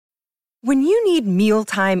When you need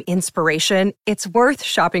mealtime inspiration, it's worth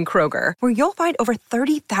shopping Kroger, where you'll find over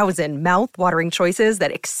 30,000 mouth-watering choices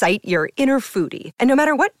that excite your inner foodie. And no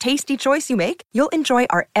matter what tasty choice you make, you'll enjoy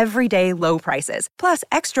our everyday low prices, plus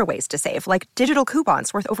extra ways to save, like digital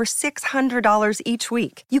coupons worth over $600 each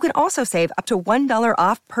week. You can also save up to $1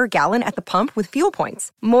 off per gallon at the pump with fuel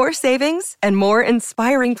points. More savings and more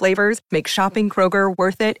inspiring flavors make shopping Kroger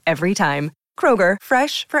worth it every time. Kroger,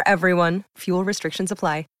 fresh for everyone. Fuel restrictions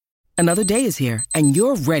apply. Another day is here, and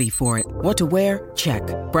you're ready for it. What to wear? Check.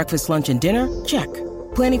 Breakfast, lunch, and dinner? Check.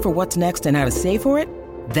 Planning for what's next and how to save for it?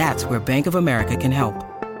 That's where Bank of America can help.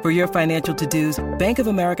 For your financial to-dos, Bank of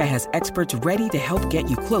America has experts ready to help get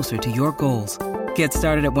you closer to your goals. Get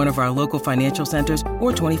started at one of our local financial centers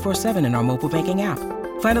or 24/7 in our mobile banking app.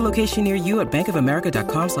 Find a location near you at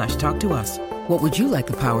bankofamerica.com/talktous. What would you like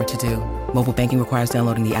the power to do? Mobile banking requires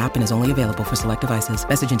downloading the app and is only available for select devices.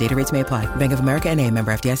 Message and data rates may apply. Bank of America N.A.,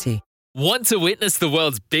 member FDIC. Want to witness the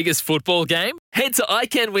world's biggest football game? Head to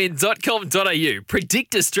iCanWin.com.au,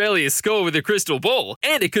 predict Australia's score with a crystal ball,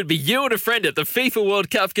 and it could be you and a friend at the FIFA World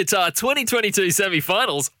Cup Qatar 2022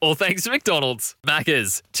 semi-finals, all thanks to McDonald's.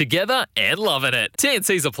 Maccas, together and loving it.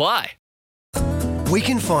 TNCs apply. We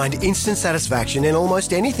can find instant satisfaction in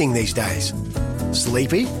almost anything these days.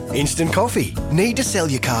 Sleepy? Instant coffee. Need to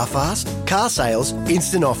sell your car fast? Car sales,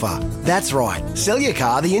 instant offer. That's right. Sell your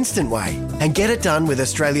car the instant way and get it done with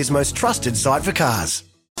Australia's most trusted site for cars.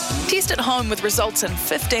 Test at home with results in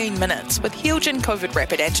 15 minutes with Helgen COVID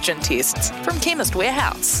Rapid Antigen tests from Chemist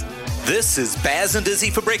Warehouse. This is Baz and Izzy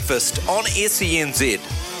for breakfast on SENZ.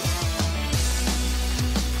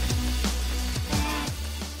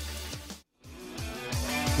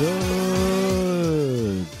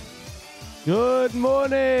 Good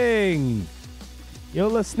morning. You're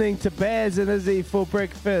listening to Baz and Izzy for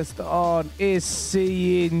breakfast on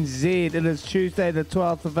SCNZ. It is Tuesday the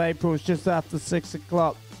 12th of April. It's just after 6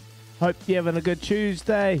 o'clock. Hope you're having a good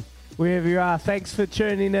Tuesday wherever you are. Thanks for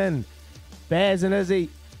tuning in. Baz and Izzy,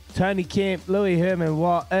 Tony Kemp, Louis Herman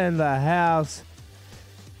Watt in the house.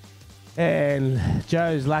 And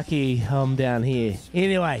Joe's lucky I'm down here.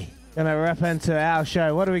 Anyway, gonna wrap into our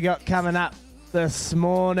show. What do we got coming up this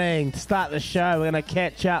morning? To start the show, we're going to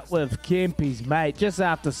catch up with Kempy's mate just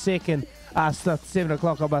after 7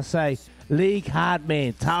 o'clock, I must say. League hard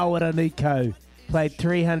man Tawera Nico played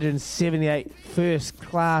 378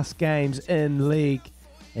 first-class games in league,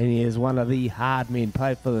 and he is one of the hard men.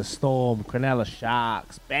 Played for the Storm, Cronulla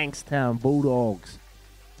Sharks, Bankstown Bulldogs.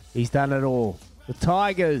 He's done it all. The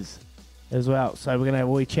Tigers as well. So we're going to have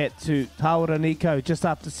a wee chat to Tawera Nico just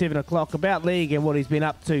after 7 o'clock about league and what he's been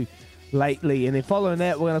up to lately. And then following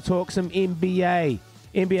that, we're going to talk some NBA.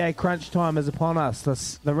 NBA crunch time is upon us.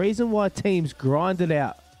 The reason why teams grinded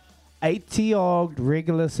out 80-odd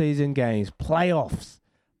regular season games, playoffs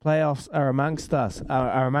are among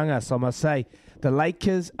us, I must say. The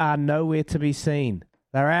Lakers are nowhere to be seen.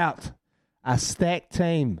 They're out. A stacked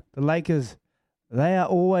team. The Lakers, they are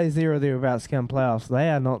always there or thereabouts come playoffs. They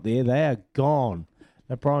are not there. They are gone.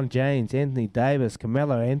 LeBron James, Anthony Davis,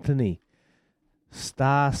 Carmelo Anthony.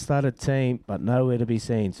 Star-studded team, but nowhere to be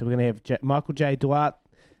seen. So we're going to have Michael J. Duarte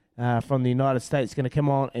from the United States going to come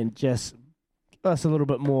on and just give us a little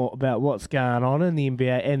bit more about what's going on in the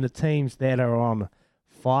NBA and the teams that are on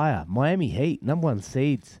fire. Miami Heat, number 1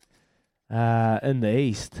 seeds in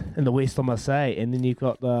the West, I must say. And then you've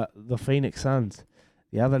got the Phoenix Suns,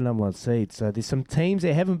 the other number 1 seed. So there's some teams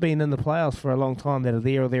that haven't been in the playoffs for a long time that are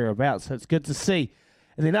there or thereabouts. So it's good to see.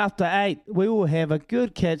 And then after 8, we will have a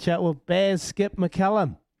good catch-up with Baz Skip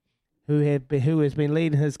McCullum, who has been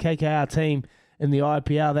leading his KKR team in the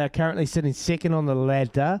IPL. They're currently sitting second on the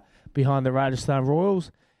ladder behind the Rajasthan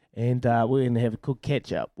Royals. And we're going to have a good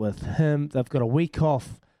catch-up with him. They've got a week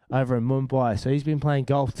off over in Mumbai. So he's been playing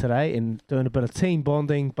golf today and doing a bit of team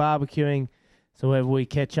bonding, barbecuing. So we'll have a wee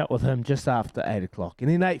catch-up with him just after 8 o'clock.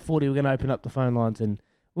 And then 8:40, we're going to open up the phone lines and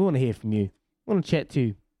we want to hear from you. We want to chat to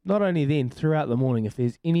you. Not only then, throughout the morning, if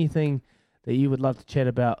there's anything that you would love to chat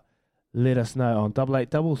about, let us know on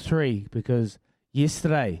 8833, because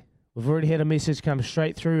yesterday we've already had a message come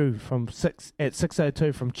straight through from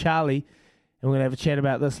 6:02 from Charlie, and we're going to have a chat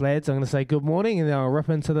about this, lads. I'm going to say good morning, and then I'll rip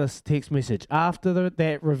into this text message. After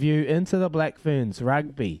that review into the Black Ferns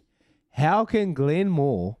rugby, how can Glenn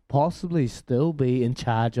Moore possibly still be in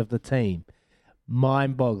charge of the team?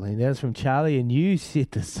 Mind-boggling. That was from Charlie, and you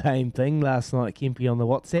said the same thing last night, Kempy, on the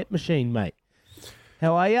WhatsApp machine, mate.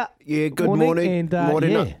 How are you? Yeah, good morning. And,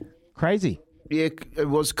 morning. Crazy. Yeah, it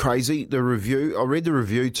was crazy, the review. I read the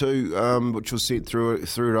review too, which was sent through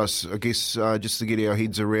us, I guess, just to get our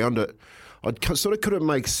heads around it. I sort of couldn't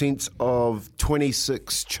make sense of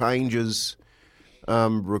 26 changes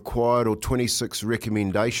required or 26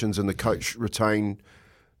 recommendations and the coach retain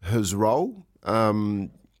his role.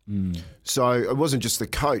 So it wasn't just the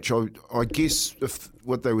coach. I guess if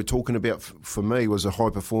what they were talking about for me was a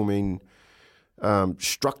high-performing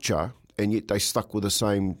structure, and yet they stuck with the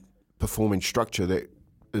same performing structure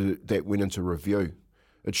that went into review.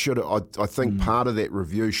 It should. I think part of that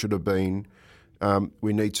review should have been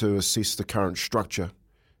we need to assess the current structure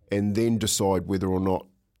and then decide whether or not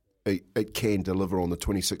it can deliver on the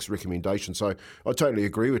 26 recommendations. So I totally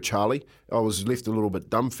agree with Charlie. I was left a little bit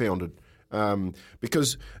dumbfounded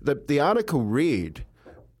because the article read,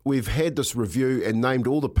 we've had this review and named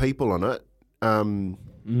all the people in it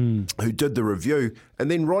who did the review,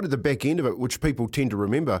 and then right at the back end of it, which people tend to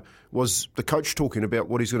remember, was the coach talking about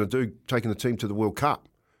what he's going to do, taking the team to the World Cup.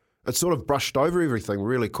 It sort of brushed over everything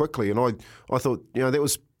really quickly, and I thought, that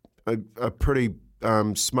was a pretty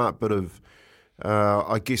smart bit of,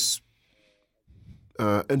 I guess,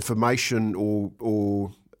 information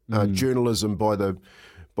or journalism by the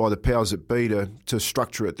powers that be to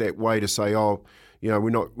structure it that way, to say,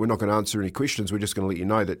 we're not going to answer any questions. We're just going to let you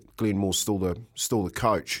know that Glenn Moore's still the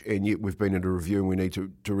coach, and yet we've been in a review and we need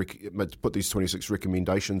to put these 26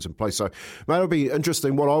 recommendations in place. So, mate, it'll be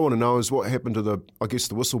interesting. What I want to know is what happened to the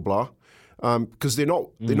whistleblower, because they're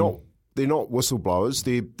not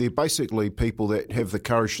whistleblowers. They're basically people that have the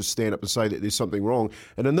courage to stand up and say that there's something wrong.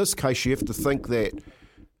 And in this case, you have to think that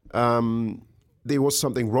there was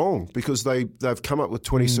something wrong, because they've come up with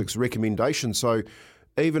 26 recommendations. So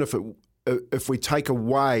even if we take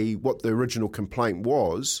away what the original complaint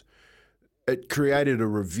was, it created a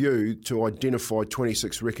review to identify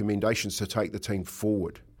 26 recommendations to take the team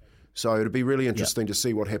forward. So it'll be really interesting to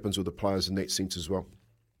see what happens with the players in that sense as well.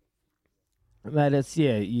 Mate,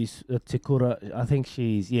 Te Kura, I think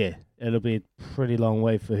it'll be a pretty long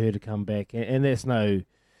way for her to come back. And there's no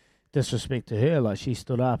disrespect to her. Like, she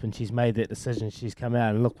stood up and she's made that decision. She's come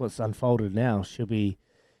out, and look what's unfolded now. She'll be...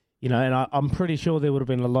 and I'm pretty sure there would have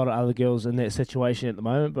been a lot of other girls in that situation at the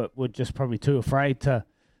moment, but we're just probably too afraid to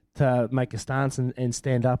make a stance and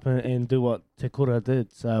stand up and do what Te Kura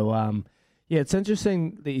did. So, it's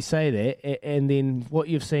interesting that you say that, and then what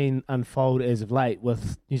you've seen unfold as of late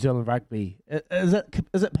with New Zealand Rugby. Is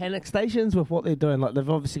it panic stations with what they're doing? Like, they've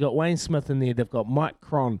obviously got Wayne Smith in there, they've got Mike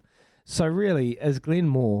Cron. So really, is Glenn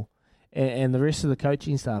Moore and the rest of the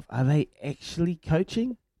coaching staff, are they actually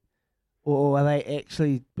coaching? Or are they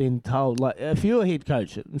actually being told, like, if you're a head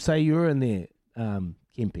coach, say you're in there,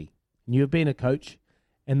 Kempi, and you've been a coach,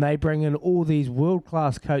 and they bring in all these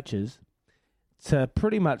world-class coaches to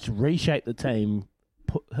pretty much reshape the team,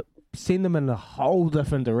 send them in a whole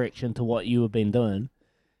different direction to what you have been doing,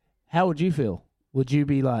 how would you feel? Would you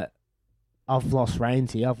be like, I've lost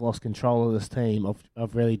reins here, I've lost control of this team,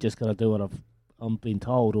 I've really just got to do what I'm being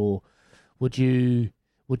told? Or would you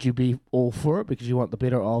be all for it because you want the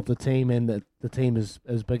better of the team and that the team is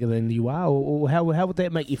bigger than you are? Or how would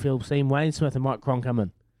that make you feel, seeing Wayne Smith and Mike Cron come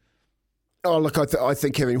in? Oh, look, I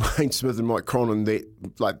think having Wayne Smith and Mike Cron and that,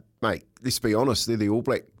 like, mate, let's be honest, they're the All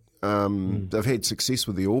Black. They've had success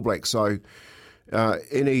with the All Blacks, so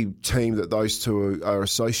any team that those two are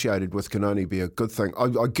associated with can only be a good thing.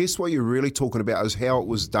 I guess what you're really talking about is how it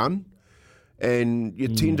was done. And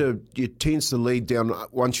it tends to lead down,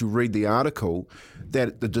 once you read the article,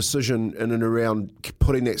 that the decision in and around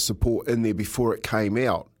putting that support in there before it came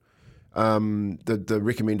out, the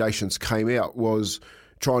recommendations came out, was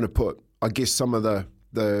trying to put, I guess, some of the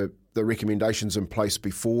recommendations in place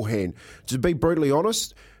beforehand. To be brutally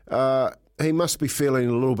honest, he must be feeling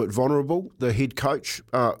a little bit vulnerable, the head coach,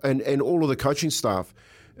 and all of the coaching staff.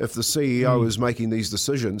 If the CEO is making these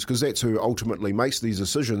decisions, because that's who ultimately makes these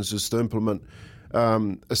decisions, is to implement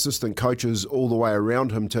assistant coaches all the way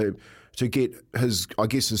around him to get his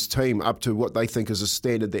team up to what they think is a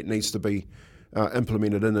standard that needs to be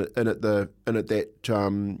implemented at that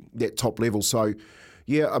top level. So,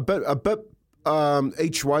 yeah, a bit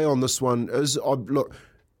each way on this one is, look,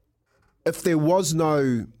 if there was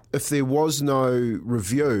no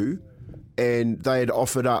review, and they had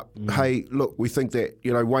offered up, hey, look, we think that,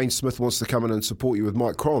 Wayne Smith wants to come in and support you with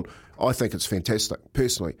Mike Cron, I think it's fantastic,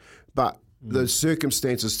 personally. But the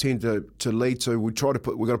circumstances tend to lead to, we're going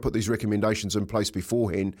to put these recommendations in place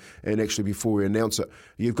beforehand, and actually before we announce it,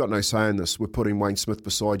 you've got no say in this. We're putting Wayne Smith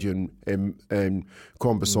beside you and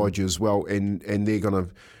Cron beside you as well, and they're going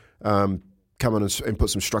to come in and put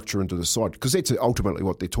some structure into the side, because that's ultimately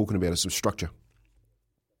what they're talking about, is some structure.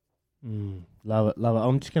 Love it.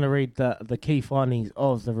 I'm just going to read the key findings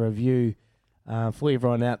of the review for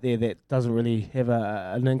everyone out there that doesn't really have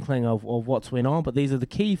an inkling of what's went on. But these are the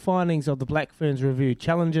key findings of the Black Ferns review.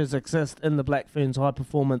 Challenges exist in the Black Ferns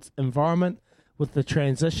high-performance environment, with the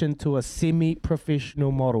transition to a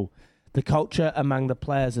semi-professional model. The culture among the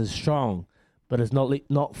players is strong, but is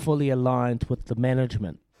not fully aligned with the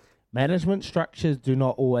management. Management structures do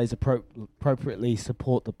not always appropriately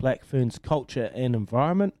support the Black Ferns culture and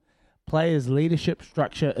environment. Players' leadership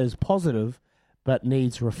structure is positive, but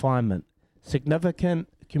needs refinement. Significant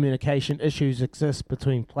communication issues exist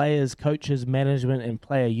between players, coaches, management, and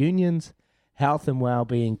player unions. Health and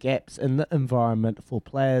well-being gaps in the environment for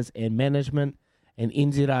players and management, and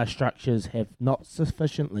NZR structures have not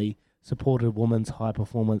sufficiently supported women's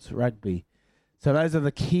high-performance rugby. So those are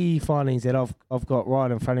the key findings that I've got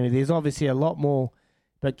right in front of me. There's obviously a lot more,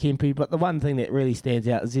 but the one thing that really stands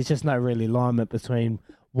out is there's just no real alignment between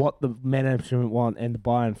what the management want and the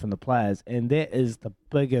buy-in from the players, and that is the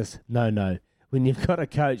biggest no-no. When you've got a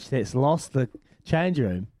coach that's lost the change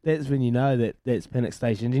room, that's when you know that that's panic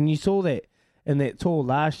station. And you saw that in that tour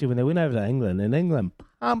last year when they went over to England, and England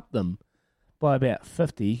pumped them by about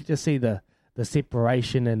 50. You could just see the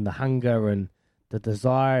separation and the hunger and the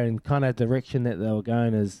desire and kind of direction that they were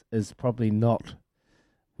going is probably not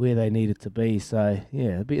where they needed to be. So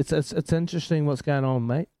yeah, it's interesting what's going on,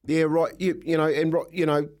 mate. Yeah, right.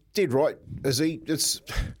 Dead right. It's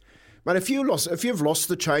mate. If you've lost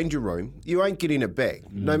the changer room, you ain't getting it back.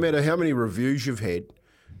 No matter how many reviews you've had.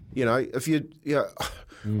 I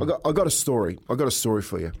got a story. I got a story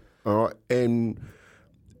for you. All right, and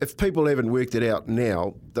if people haven't worked it out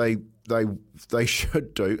now, they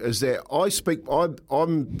should do. Is that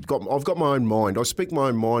I've got my own mind. I speak my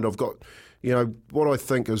own mind. I've got what I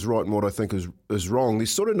think is right and what I think is wrong.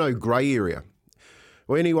 There's sort of no grey area.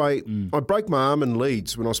 Well, anyway, I broke my arm in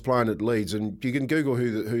Leeds when I was playing at Leeds, and you can Google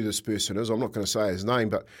who this person is. I'm not going to say his name,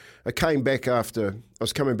 but I came back after I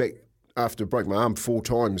broke my arm 4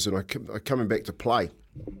 times, and I coming back to play.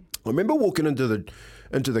 I remember walking into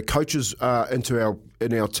the coaches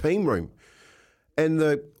in our team room,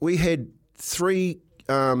 and we had 3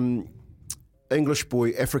 African English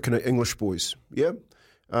boys, yeah,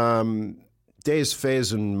 Daz,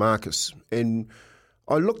 Faz, and Marcus, and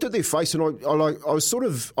I looked at their face, and I was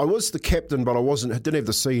the captain, but didn't have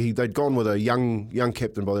the C. They'd gone with a young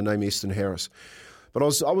captain by the name of Eston Harris. But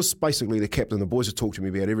I was basically the captain. The boys would talk to me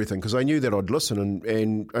about everything because they knew that I'd listen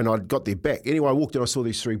and I'd got their back. Anyway, I walked in, I saw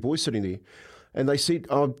these 3 boys sitting there, and they said,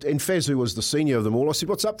 and Faz, who was the senior of them all, I said,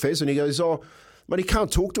 "What's up, Faz?" And he goes, "Oh, mate, he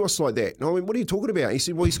can't talk to us like that." And I went, "What are you talking about?" He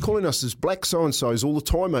said, "Well, he's calling us as black so-and-sos all the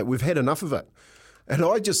time, mate. We've had enough of it." And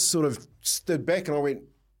I just sort of stood back and I went,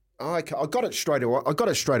 "Oh, okay." I got it straight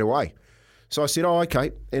away. So I said, "Oh,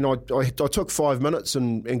 okay." And I took 5 minutes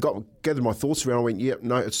and gathered my thoughts around. I went, "Yeah,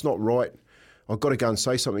 no, it's not right. I've got to go and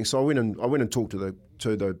say something." So I went and talked to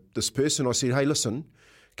this person. I said, "Hey, listen,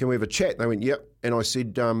 can we have a chat?" And they went, "Yep." And I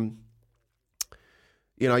said,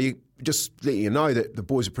 you just let you know that the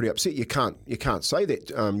boys are pretty upset. You can't say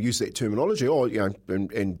that, use that terminology,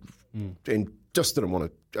 and just didn't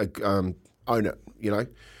want to own it. He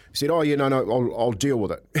said, "Oh, yeah, no, I'll deal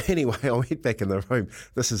with it." Anyway, I went back in the room.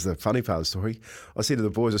 This is the funny part of the story. I said to the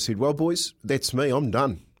boys, "Well, boys, that's me. I'm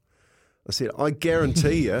done." I said, "I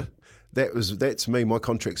guarantee you that's me. My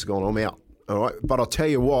contract's gone. I'm out. All right. But I'll tell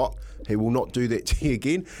you what, he will not do that to you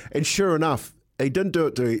again." And sure enough, he didn't do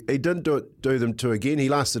them to again. He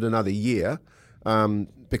lasted another year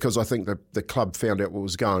because I think the club found out what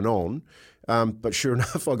was going on. But sure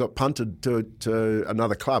enough, I got punted to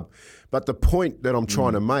another club. But the point that I'm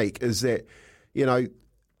trying to make is that,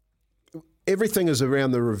 everything is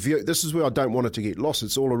around the review. This is where I don't want it to get lost.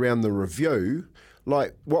 It's all around the review.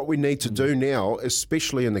 Like, what we need to do now,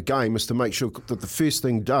 especially in the game, is to make sure that the first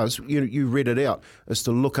thing you read it out, is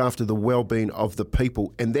to look after the well-being of the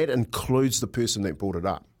people, and that includes the person that brought it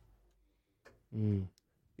up.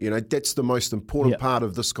 That's the most important part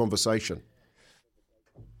of this conversation.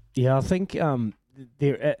 Yeah, I think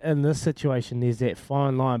there in this situation there's that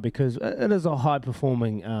fine line because it is a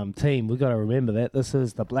high-performing team. We've got to remember that. This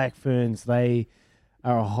is the Black Ferns. They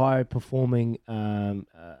are a high-performing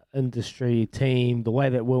industry team. The way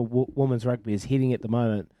that women's rugby is heading at the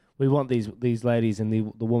moment, we want these ladies and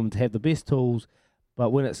the women to have the best tools, but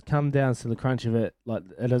when it's come down to the crunch of it, like,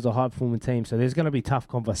 it is a high-performing team, so there's going to be tough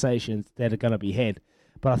conversations that are going to be had.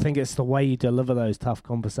 But I think it's the way you deliver those tough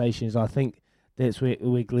conversations. I think that's where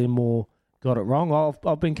Glenmore got it wrong.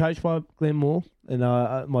 I've been coached by Glenmore in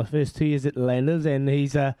my first 2 years at the Landers, and he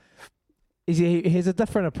has a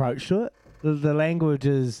different approach to it. The language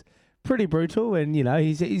is pretty brutal, and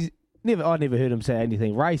I never heard him say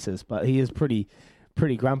anything racist, but he is pretty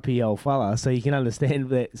grumpy old fella. So you can understand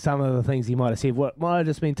that some of the things he might have said might have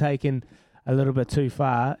just been taken a little bit too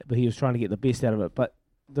far, but he was trying to get the best out of it. But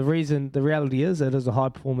the reality is, it is a high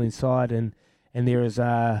performing side, and there is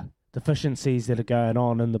deficiencies that are going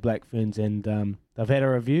on in the Black Ferns, and they've had a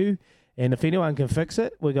review, and if anyone can fix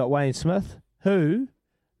it, we've got Wayne Smith, who,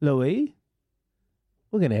 Louis,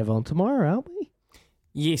 we're going to have on tomorrow, aren't we?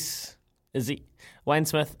 Yes. Is he? Wayne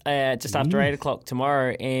Smith, just after 8 o'clock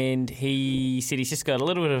tomorrow, and he said he's just got a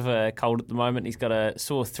little bit of a cold at the moment. He's got a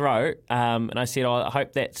sore throat, and I said, I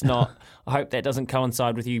hope that's not. I hope that doesn't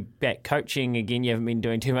coincide with you back coaching again. You haven't been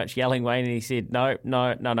doing too much yelling, Wayne. And he said, no,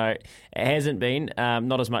 it hasn't been.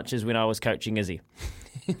 Not as much as when I was coaching Izzy.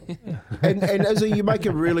 and Izzy, you make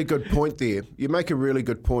a really good point there. You make a really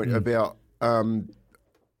good point about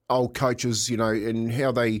old coaches, and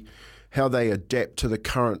how they adapt to the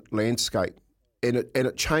current landscape, and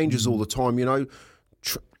it changes all the time.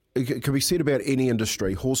 It can be said about any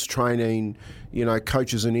industry, horse training,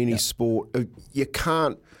 coaches in any sport. You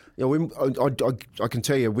can't. I can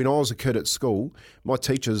tell you, when I was a kid at school, my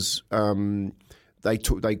teachers they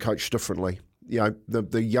coached differently.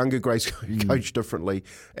 The younger grades coach differently,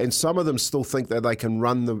 and some of them still think that they can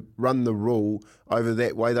run the rule over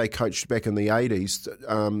that way they coached back in the 80s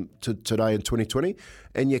to today in 2020,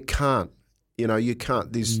 and you can't. You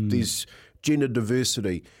can't. There's gender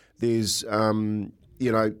diversity. There's the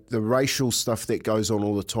racial stuff that goes on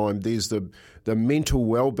all the time. There's the mental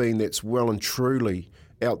well-being that's well and truly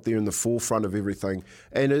out there in the forefront of everything.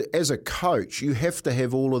 And as a coach, you have to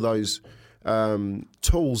have all of those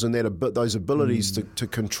tools and those abilities to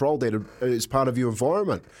control that as part of your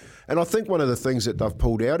environment. And I think one of the things that they've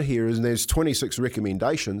pulled out here is, and there's 26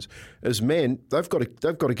 recommendations, is they've got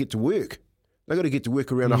to get to work. They've got to get to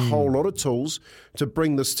work around a whole lot of tools to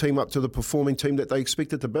bring this team up to the performing team that they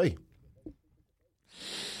expect it to be.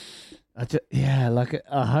 I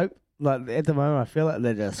hope. At the moment, I feel like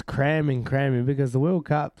they're just cramming because the World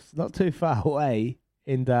Cup's not too far away,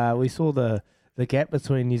 and we saw the gap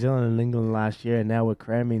between New Zealand and England last year, and now we're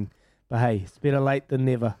cramming. But hey, it's better late than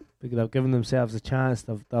never, because they've given themselves a chance.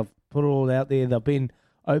 They've put it all out there. They've been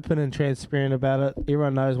open and transparent about it.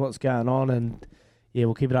 Everyone knows what's going on, and yeah,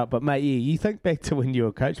 we'll keep it up. But mate, you think back to when you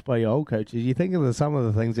were coached by your old coaches. You think of some of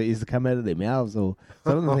the things that used to come out of their mouths, or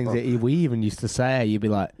some of the things that we even used to say. You'd be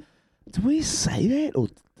like, "Did we say that, or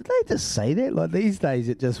did they just say that?" Like these days,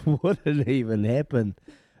 it just wouldn't even happen.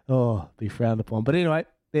 Oh, be frowned upon. But anyway,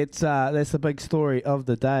 that's the big story of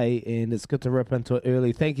the day, and it's good to rip into it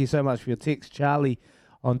early. Thank you so much for your text, Charlie,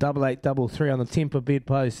 on 8833 on the Temper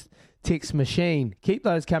Bedpost text machine. Keep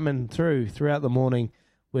those coming throughout the morning.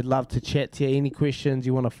 We'd love to chat to you. Any questions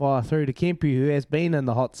you want to fire through to Kempi, who has been in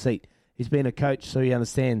the hot seat. He's been a coach, so he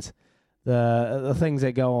understands the things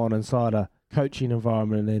that go on inside a coaching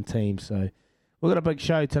environment and team. So we've got a big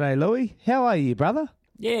show today, Louis. How are you, brother?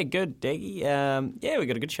 Yeah, good, Daggy. We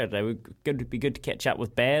got a good show today. It'd be good to catch up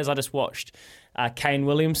with Baz. I just watched Kane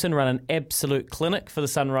Williamson run an absolute clinic for the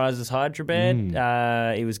Sunrisers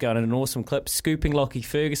Hyderabad. He was going in an awesome clip, scooping Lockie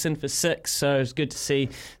Ferguson for 6. So it was good to see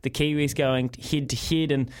the Kiwis going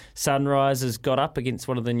head-to-head, and Sunrisers got up against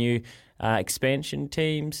one of the new expansion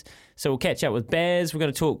teams. So we'll catch up with Baz. We're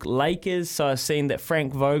going to talk Lakers. So I've seen that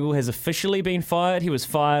Frank Vogel has officially been fired. He was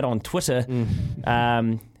fired on Twitter.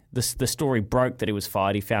 The story broke that he was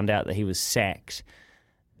fired. He found out that he was sacked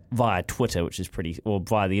via Twitter,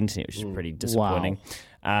 via the internet, which is pretty disappointing.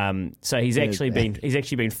 Wow. So he's actually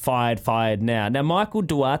been fired now. Now Michael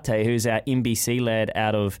Duarte, who's our NBC lad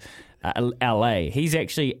out of LA, he's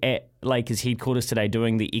actually at Lakers headquarters today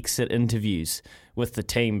doing the exit interviews with the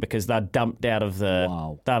team because they're dumped out of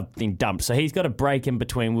they've been dumped. So he's got a break in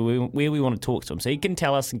between where we want to talk to him. So he can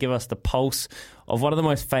tell us and give us the pulse of one of the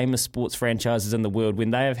most famous sports franchises in the world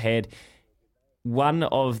when they have had one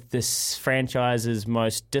of this franchise's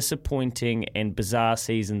most disappointing and bizarre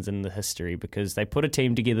seasons in the history, because they put a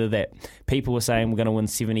team together that people were saying we're going to win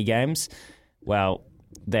 70 games. Well,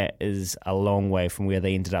 that is a long way from where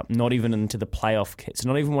they ended up. Not even into the playoff kits.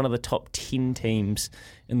 Not even one of the top 10 teams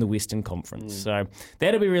in the Western Conference. So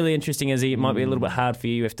that'll be really interesting, Izzy. It might be a little bit hard for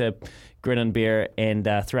you. You have to grin and bear it. And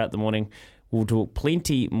throughout the morning, we'll talk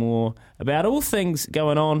plenty more about all things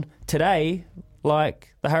going on today,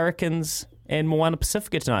 like the Hurricanes and Moana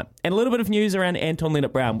Pacifica tonight. And a little bit of news around Anton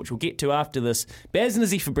Leonard-Brown, which we'll get to after this. Baz and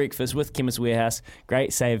Izzy for breakfast with Chemist Warehouse.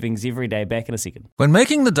 Great savings every day. Back in a second. When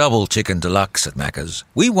making the double chicken deluxe at Macca's,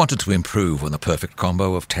 we wanted to improve on the perfect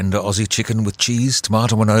combo of tender Aussie chicken with cheese,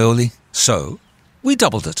 tomato and aioli. So, we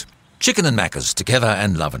doubled it. Chicken and Macca's, together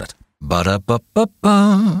and loving it.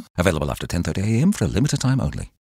 Ba-da-ba-ba-ba. Available after 10:30 a.m. for a limited time only.